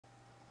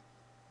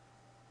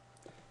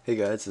Hey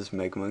guys, this is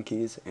Meg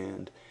Monkeys,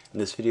 and in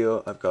this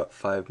video I've got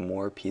 5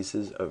 more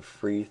pieces of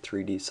free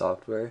 3D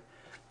software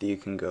that you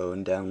can go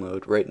and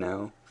download right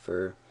now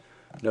for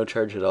no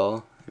charge at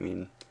all. I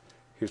mean,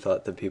 who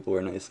thought that people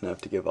were nice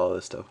enough to give all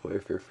this stuff away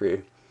for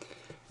free?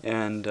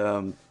 And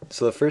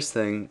so the first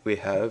thing we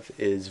have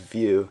is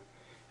Vue,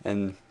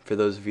 and for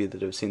those of you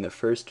that have seen the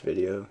first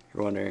video,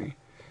 you're wondering,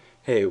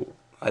 hey,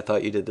 I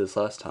thought you did this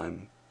last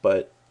time,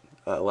 but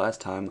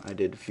last time I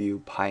did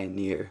Vue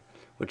Pioneer,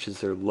 which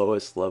is their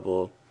lowest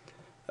level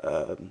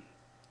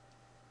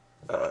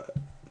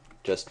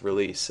just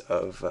release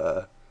of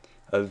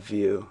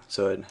Vue.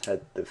 So it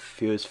had the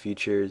fewest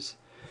features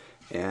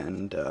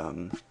and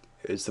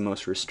it was the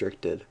most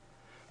restricted.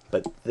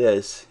 But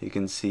this, you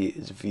can see,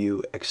 is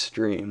Vue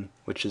Extreme,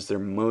 which is their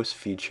most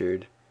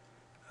featured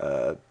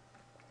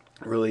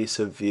release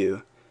of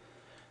Vue.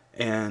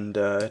 And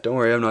don't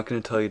worry, I'm not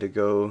going to tell you to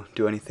go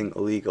do anything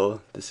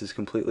illegal. This is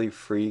completely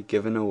free,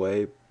 given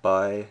away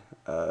by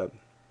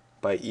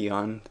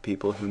Eon, the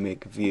people who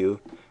make Vue.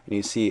 And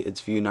you see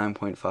it's Vue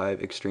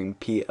 9.5 Extreme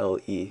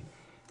PLE.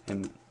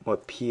 And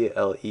what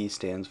PLE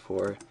stands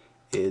for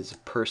is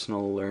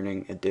Personal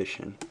Learning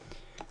Edition.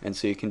 And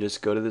so you can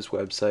just go to this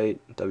website,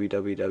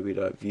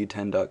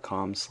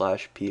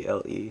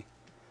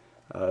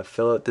 www.vue10.com/PLE,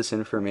 fill out this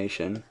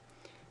information,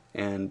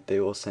 and they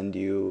will send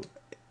you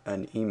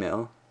an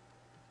email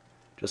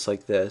just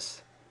like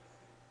this,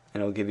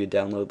 and it'll give you a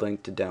download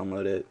link to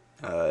download it.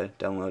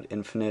 Download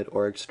Infinite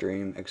or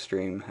Extreme.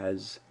 Extreme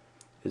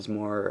is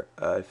more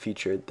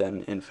featured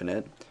than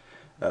Infinite,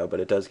 but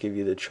it does give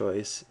you the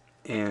choice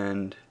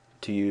and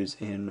to use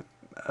in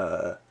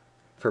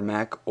for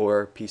Mac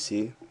or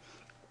PC.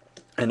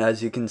 And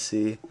as you can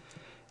see,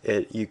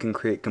 you can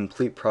create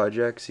complete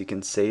projects. You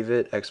can save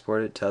it,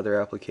 export it to other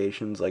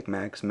applications like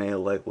Max,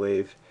 Mail,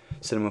 Lightwave,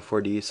 Cinema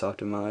 4D,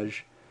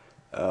 Softimage,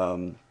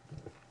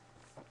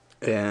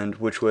 and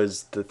which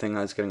was the thing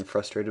I was getting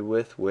frustrated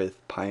with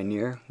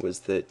Pioneer, was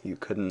that you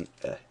couldn't,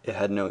 it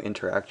had no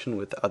interaction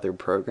with other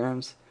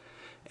programs.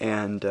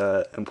 And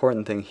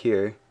important thing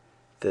here,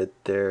 that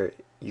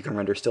you can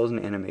render stills and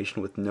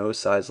animation with no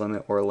size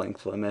limit or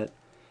length limit,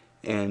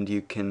 and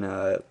you can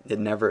it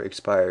never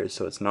expires,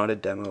 so it's not a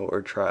demo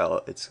or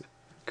trial. It's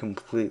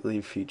completely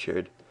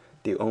featured.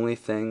 The only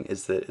thing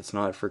is that it's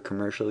not for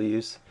commercial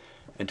use,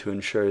 and to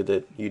ensure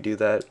that you do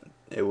that,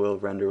 it will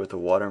render with a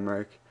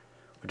watermark,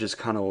 which is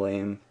kind of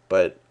lame,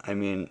 but I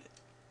mean,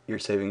 you're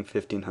saving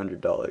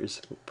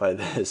 $1,500 by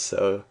this,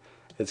 so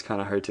it's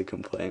kind of hard to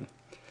complain.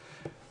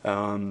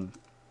 And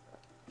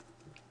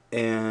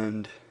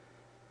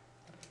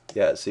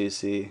yeah, so you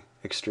see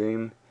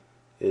Extreme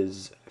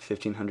is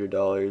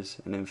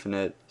 $1,500 and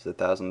Infinite is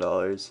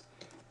 $1,000,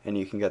 and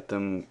you can get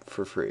them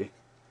for free.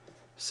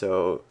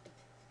 So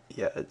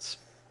yeah, it's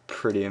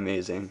pretty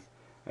amazing.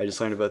 I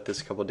just learned about this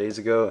a couple days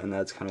ago, and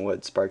that's kind of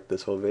what sparked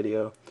this whole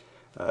video,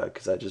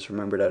 because I just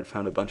remembered I'd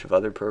found a bunch of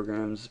other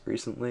programs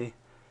recently.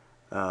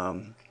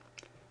 And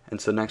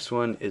so next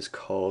one is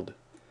called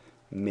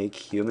Make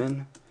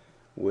Human,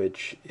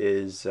 which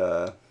is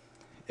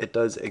it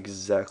does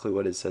exactly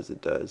what it says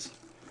it does.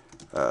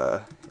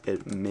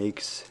 It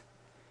makes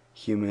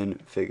human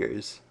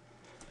figures.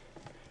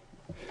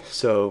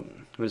 So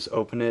just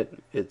open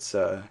it. It's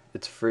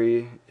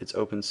free. It's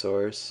open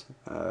source.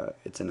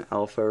 It's an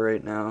alpha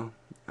right now,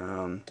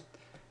 and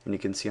you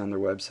can see on their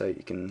website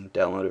you can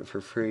download it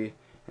for free.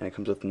 And it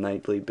comes with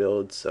nightly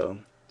builds, so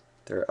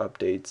there are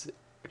updates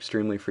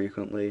extremely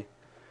frequently.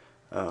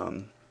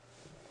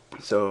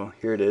 So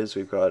here it is.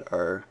 We've got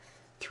our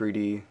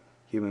 3D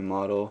human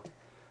model.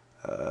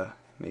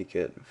 Make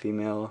it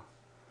female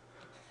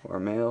or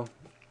male.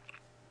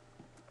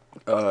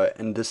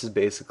 And this is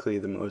basically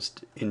the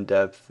most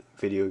in-depth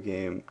video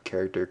game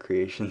character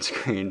creation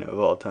screen of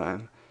all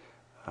time.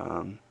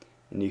 And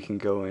you can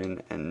go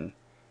in and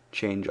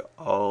change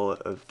all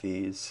of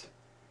these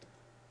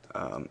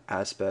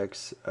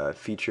aspects,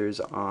 features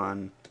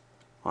on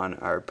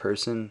our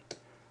person.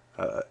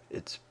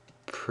 It's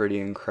pretty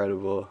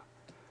incredible,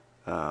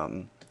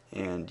 and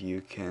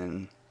you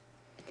can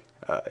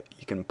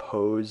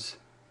pose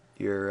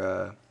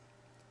your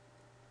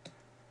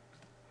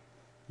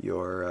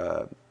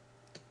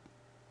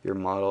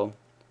model.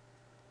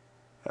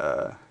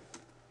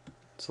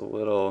 It's a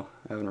little,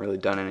 I haven't really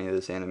done any of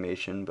this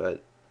animation,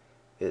 but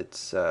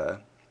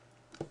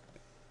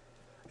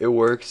it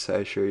works, I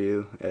assure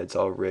you. It's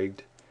all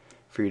rigged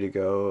for you to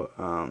go.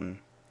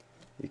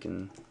 You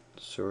can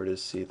sort of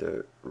see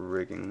the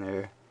rigging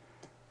there.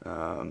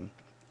 You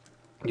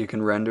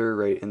can render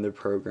right in the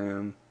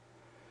program,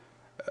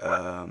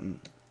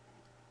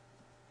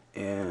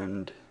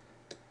 and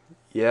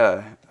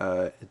yeah,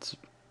 it's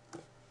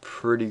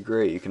pretty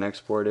great. You can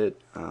export it.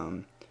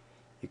 You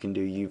can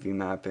do UV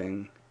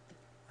mapping.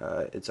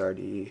 It's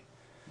already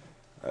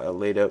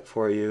laid out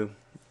for you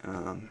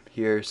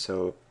here,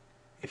 so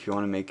if you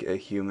want to make a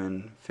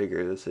human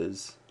figure, this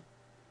is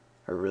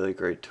a really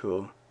great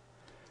tool.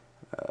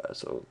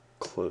 So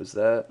close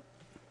that,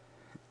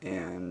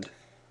 and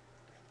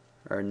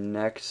our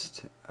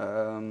next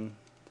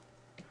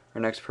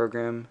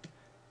program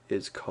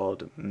is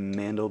called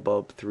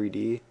Mandelbulb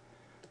 3D,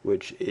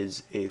 which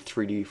is a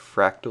 3D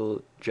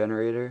fractal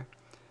generator.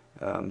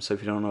 So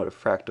if you don't know what a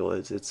fractal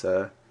is,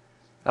 I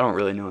don't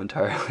really know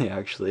entirely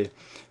actually,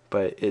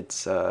 but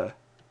it's a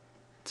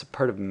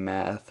part of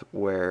math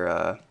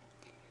where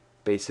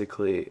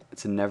basically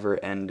it's a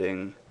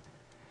never-ending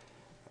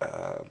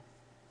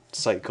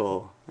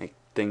cycle. Like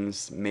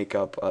things make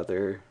up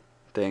other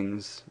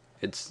things.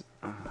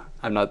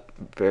 I'm not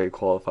very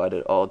qualified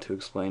at all to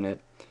explain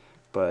it,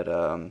 but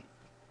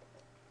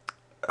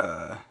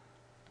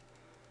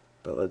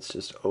let's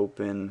just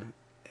open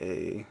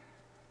a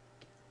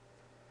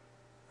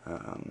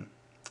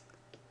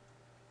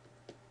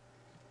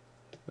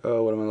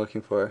oh, what am I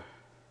looking for?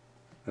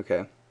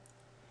 Okay,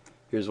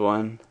 here's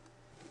one.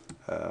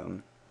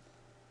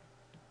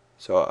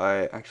 So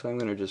I'm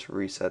gonna just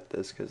reset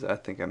this because I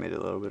think I made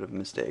a little bit of a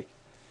mistake.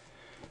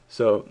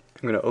 So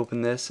I'm gonna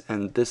open this,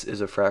 and this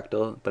is a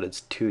fractal, but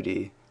it's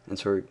 2D, and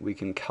so we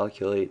can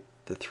calculate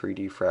the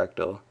 3D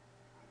fractal.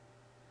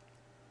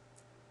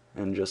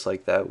 And just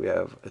like that, we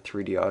have a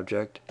 3D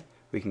object.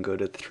 We can go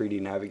to the 3D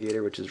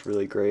navigator, which is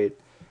really great.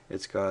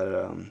 It's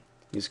got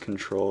these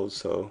controls,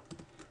 so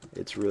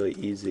it's really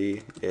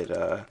easy. It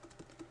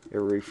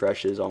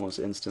refreshes almost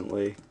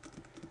instantly,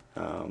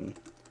 and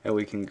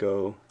we can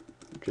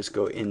just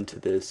go into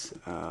this.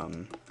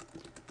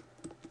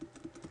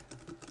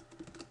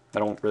 I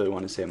don't really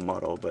want to say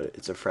model, but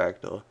it's a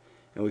fractal,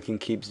 and we can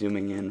keep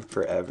zooming in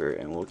forever,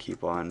 and we'll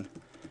keep on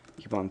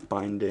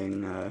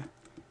finding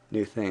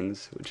new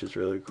things, which is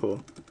really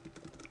cool.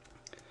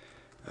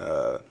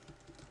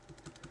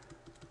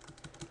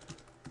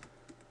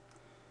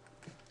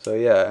 So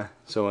yeah,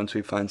 so once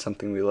we find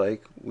something we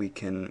like, we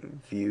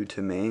can view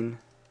to main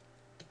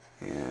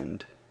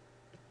and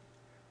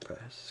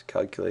press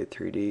calculate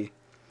 3D,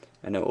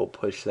 and it will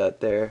push that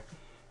there.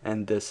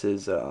 And this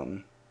is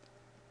the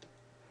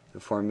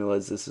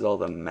formulas. This is all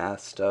the math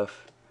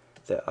stuff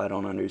that I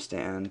don't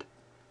understand.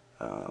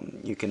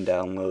 You can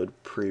download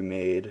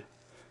pre-made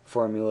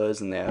formulas,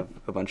 and they have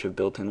a bunch of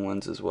built-in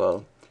ones as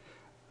well.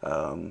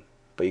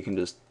 But you can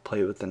just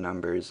play with the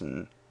numbers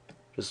and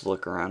just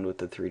look around with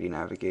the 3D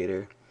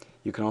navigator.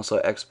 You can also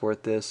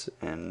export this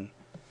and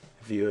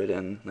view it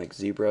in like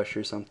ZBrush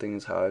or something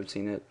is how I've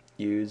seen it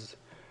used.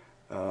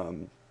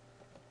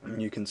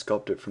 You can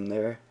sculpt it from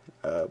there,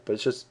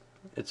 but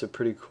it's a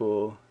pretty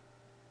cool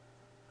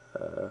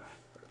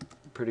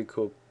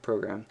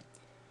program.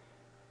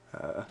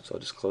 So I'll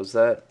just close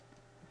that.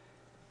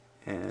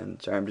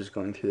 And sorry, I'm just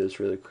going through this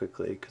really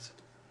quickly because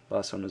the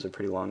last one was a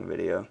pretty long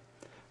video.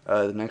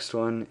 The next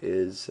one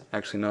is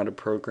actually not a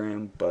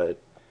program, but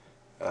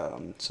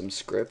some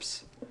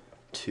scripts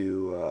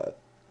to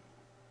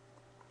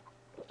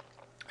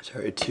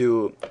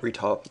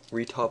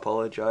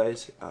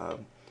retopologize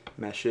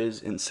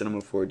meshes in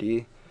Cinema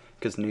 4D,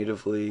 because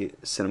natively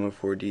Cinema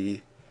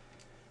 4D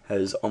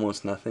has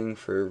almost nothing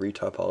for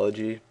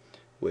retopology,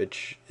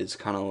 which is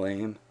kind of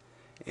lame.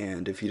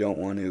 And if you don't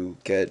want to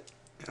get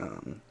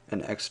an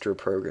extra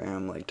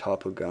program like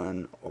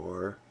Topogun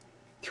or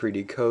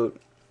 3D Coat,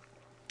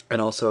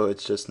 and also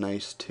it's just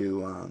nice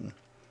to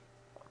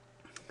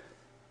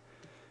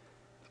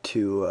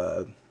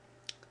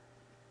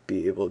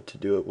be able to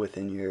do it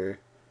within your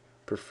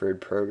preferred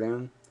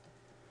program.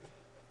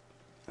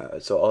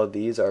 So all of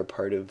these are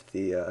part of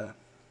the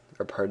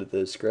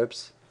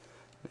scripts.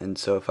 And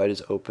so if I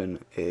just open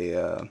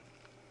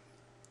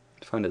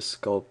find a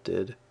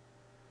sculpted,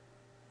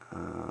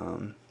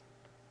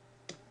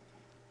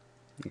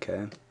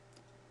 okay.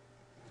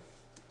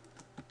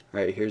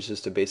 Alright, here's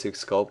just a basic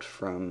sculpt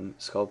from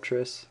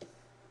Sculptress.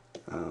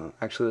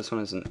 Actually, this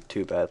one isn't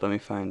too bad. Let me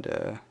find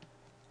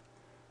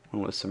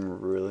one with some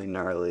really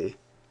gnarly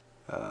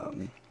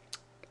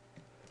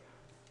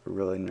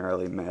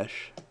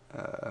mesh.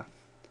 Sorry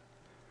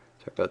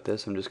about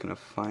this, I'm just going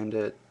to find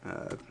it.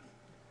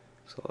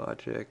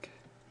 Logic.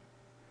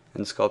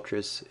 And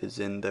Sculptress is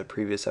in the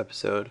previous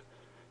episode,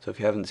 so if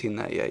you haven't seen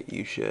that yet,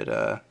 you should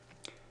go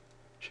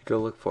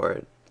look for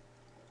it.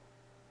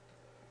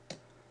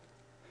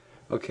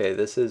 Okay,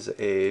 this is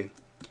a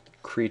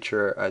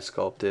creature I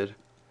sculpted.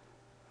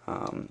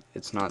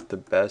 It's not the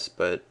best,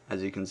 but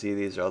as you can see,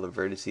 these are all the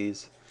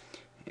vertices,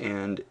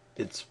 and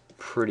it's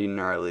pretty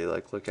gnarly.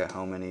 Like, look at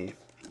how many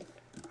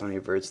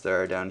verts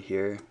there are down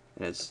here,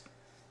 and it's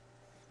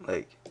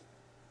like,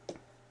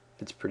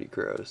 it's pretty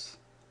gross.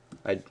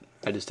 I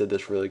just did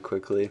this really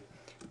quickly,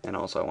 and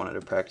also I wanted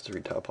to practice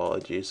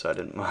retopology, so I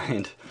didn't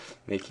mind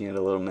making it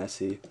a little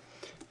messy.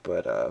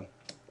 But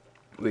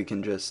we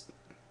can just,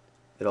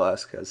 it'll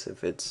ask us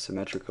if it's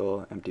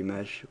symmetrical, empty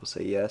mesh, we'll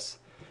say yes.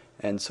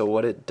 And so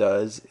what it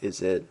does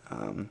is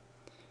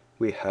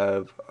we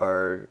have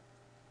our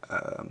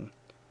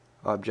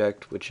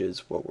object, which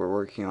is what we're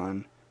working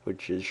on,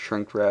 which is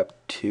shrink wrap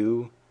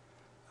to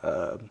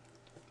the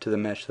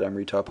mesh that I'm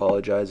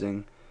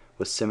retopologizing,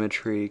 with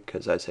symmetry,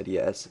 because I said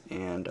yes,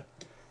 and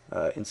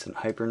instant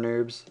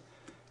hypernerbs,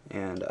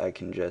 and I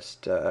can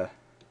just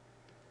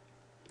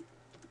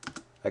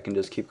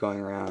keep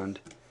going around,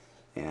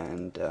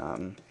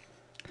 and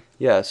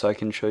yeah, so I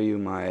can show you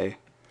my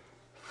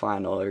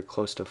final or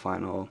close to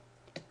final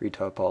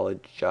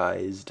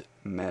retopologized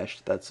mesh.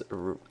 That's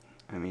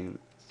I mean,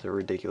 it's a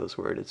ridiculous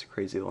word. It's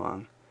crazy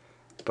long,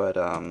 but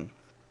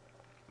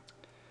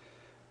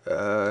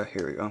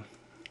here we go.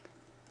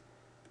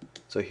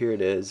 So here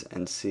it is,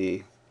 and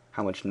see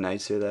how much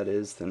nicer that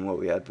is than what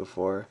we had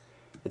before.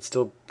 It's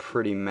still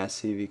pretty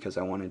messy because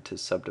I wanted to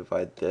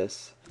subdivide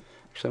this.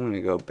 Actually, I'm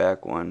going to go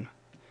back one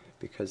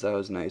because that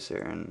was nicer,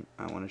 and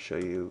I want to show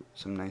you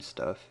some nice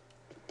stuff.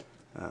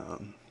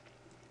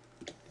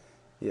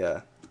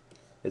 Yeah,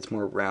 it's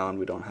more round.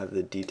 We don't have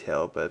the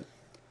detail, but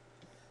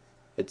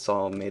it's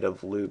all made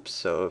of loops,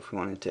 so if we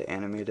wanted to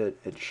animate it,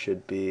 it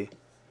should be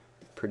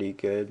pretty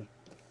good.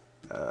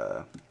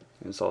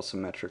 It's all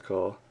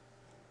symmetrical.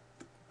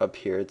 Up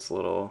here it's a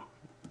little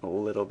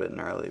bit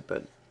gnarly,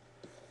 but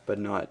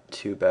not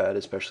too bad,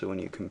 especially when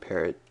you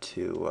compare it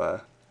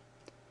to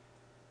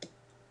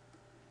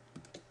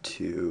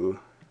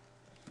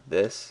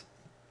this.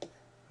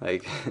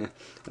 Like,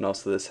 and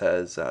also this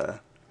has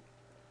let's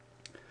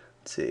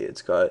see,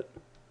 it's got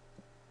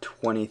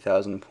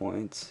 20,000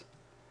 points,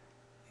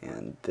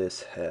 and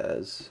this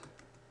has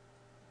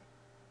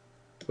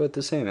about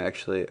the same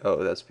actually.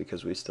 Oh, that's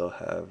because we still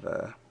have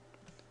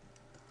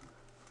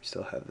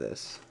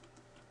this.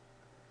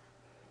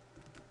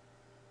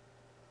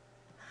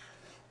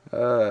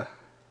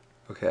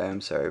 Okay,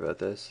 I'm sorry about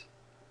this.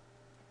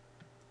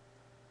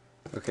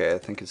 Okay, I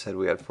think it said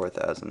we had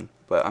 4,000,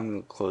 but I'm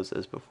gonna close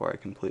this before I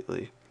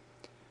completely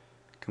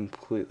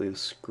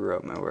screw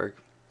up my work.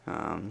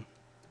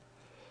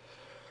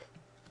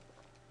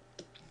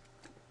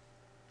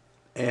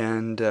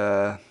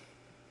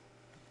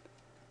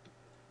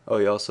 Oh,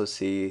 you also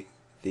see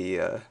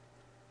the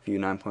Vue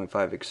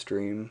 9.5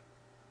 Extreme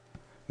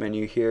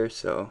menu here,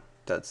 so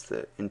that's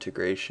the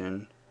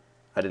integration.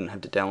 I didn't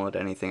have to download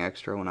anything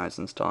extra when I was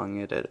installing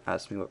it. It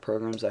asked me what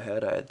programs I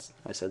had.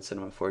 I said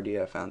Cinema 4D,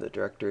 I found the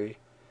directory,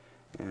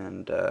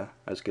 and I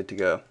was good to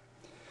go.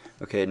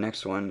 Okay,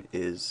 next one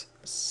is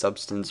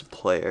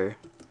Player,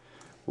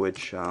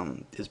 which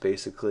is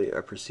basically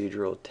a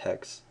procedural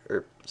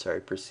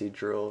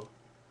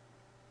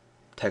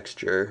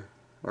texture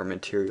or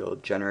material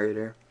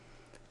generator.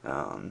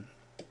 And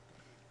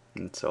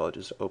so I'll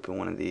just open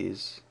one of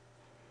these.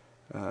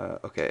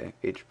 Okay,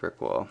 H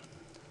brick wall.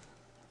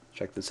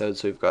 Check this out.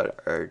 So we've got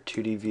our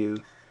 2D view,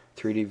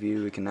 3D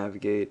view we can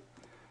navigate,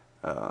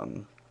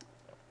 and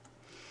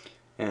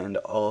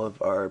all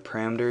of our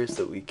parameters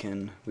that we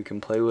can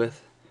play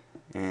with,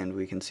 and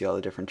we can see all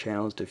the different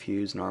channels: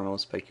 diffuse, normal,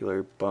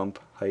 specular, bump,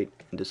 height,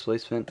 and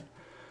displacement.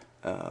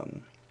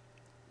 And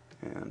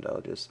I'll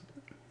just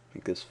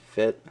make this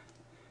fit,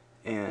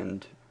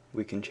 and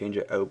we can change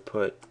the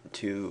output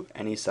to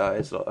any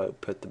size. It'll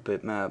output the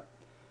bitmap.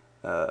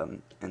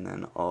 And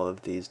then all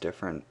of these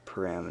different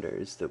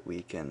parameters that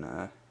we can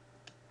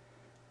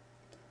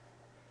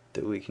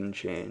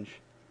change.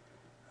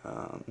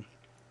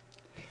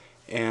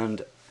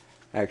 And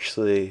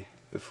actually,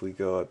 if we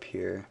go up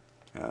here,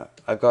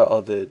 I've got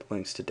all the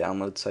links to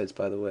download sites,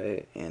 by the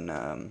way, in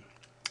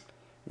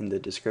the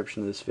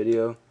description of this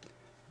video.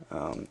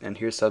 And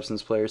here's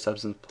Substance Player.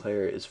 Substance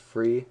Player is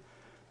free,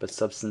 but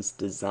Substance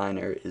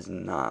Designer is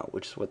not,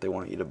 which is what they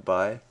want you to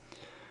buy.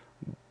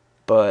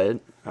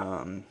 But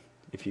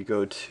if you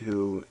go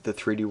to the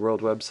 3D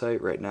World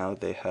website, right now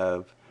they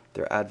have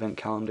their advent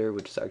calendar,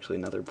 which is actually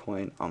another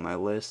point on my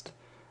list.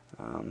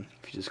 If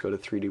you just go to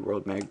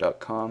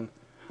 3dworldmag.com,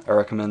 I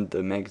recommend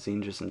the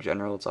magazine just in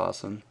general, it's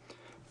awesome.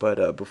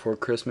 But before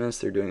Christmas,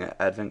 they're doing an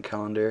advent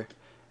calendar,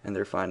 and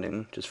they're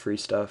finding just free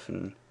stuff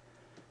and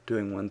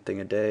doing one thing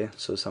a day.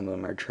 So some of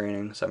them are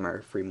training, some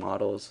are free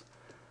models.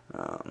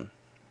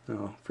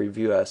 Free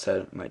Vue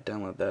asset, I might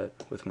download that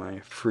with my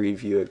free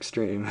Vue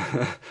Extreme.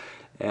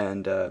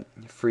 And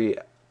okay,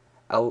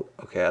 I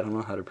don't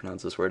know how to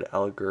pronounce this word,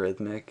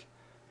 algorithmic,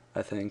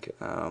 I think,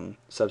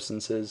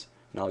 substances.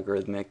 And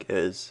Algorithmic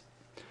is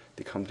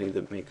the company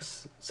that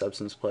makes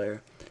Substance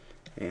Player.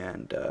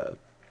 And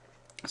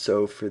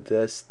so for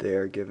this,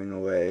 they're giving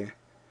away,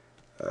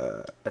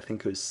 I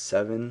think it was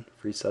 7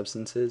 free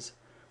substances,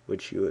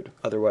 which you would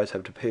otherwise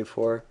have to pay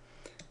for.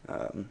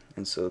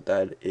 And so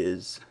that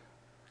is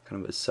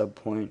kind of a sub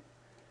point.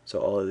 So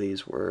all of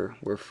these were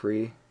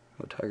free.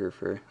 Oh, tiger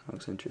fur, that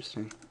looks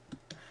interesting.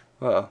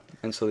 Wow,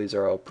 and so these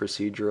are all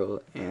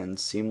procedural and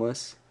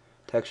seamless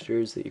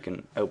textures that you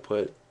can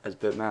output as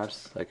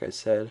bitmaps, like I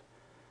said.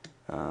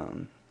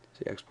 So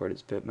you export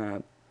as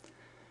bitmap.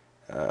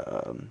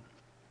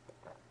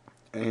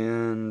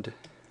 And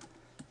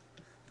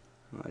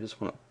I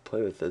just want to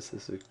play with this.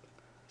 This is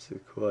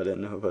cool. I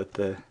didn't know about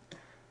the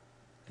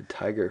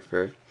tiger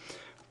fur.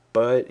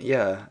 But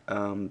yeah,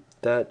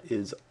 that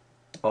is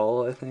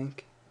all, I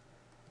think.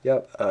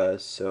 Yep,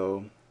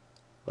 so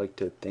I'd like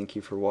to thank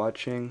you for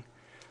watching.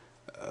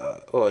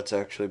 It's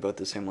actually about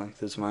the same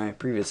length as my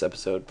previous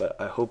episode, but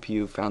I hope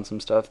you found some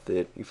stuff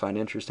that you find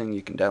interesting.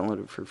 You can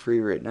download it for free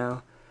right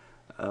now.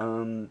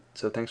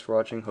 So thanks for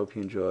watching, hope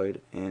you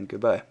enjoyed, and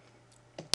goodbye.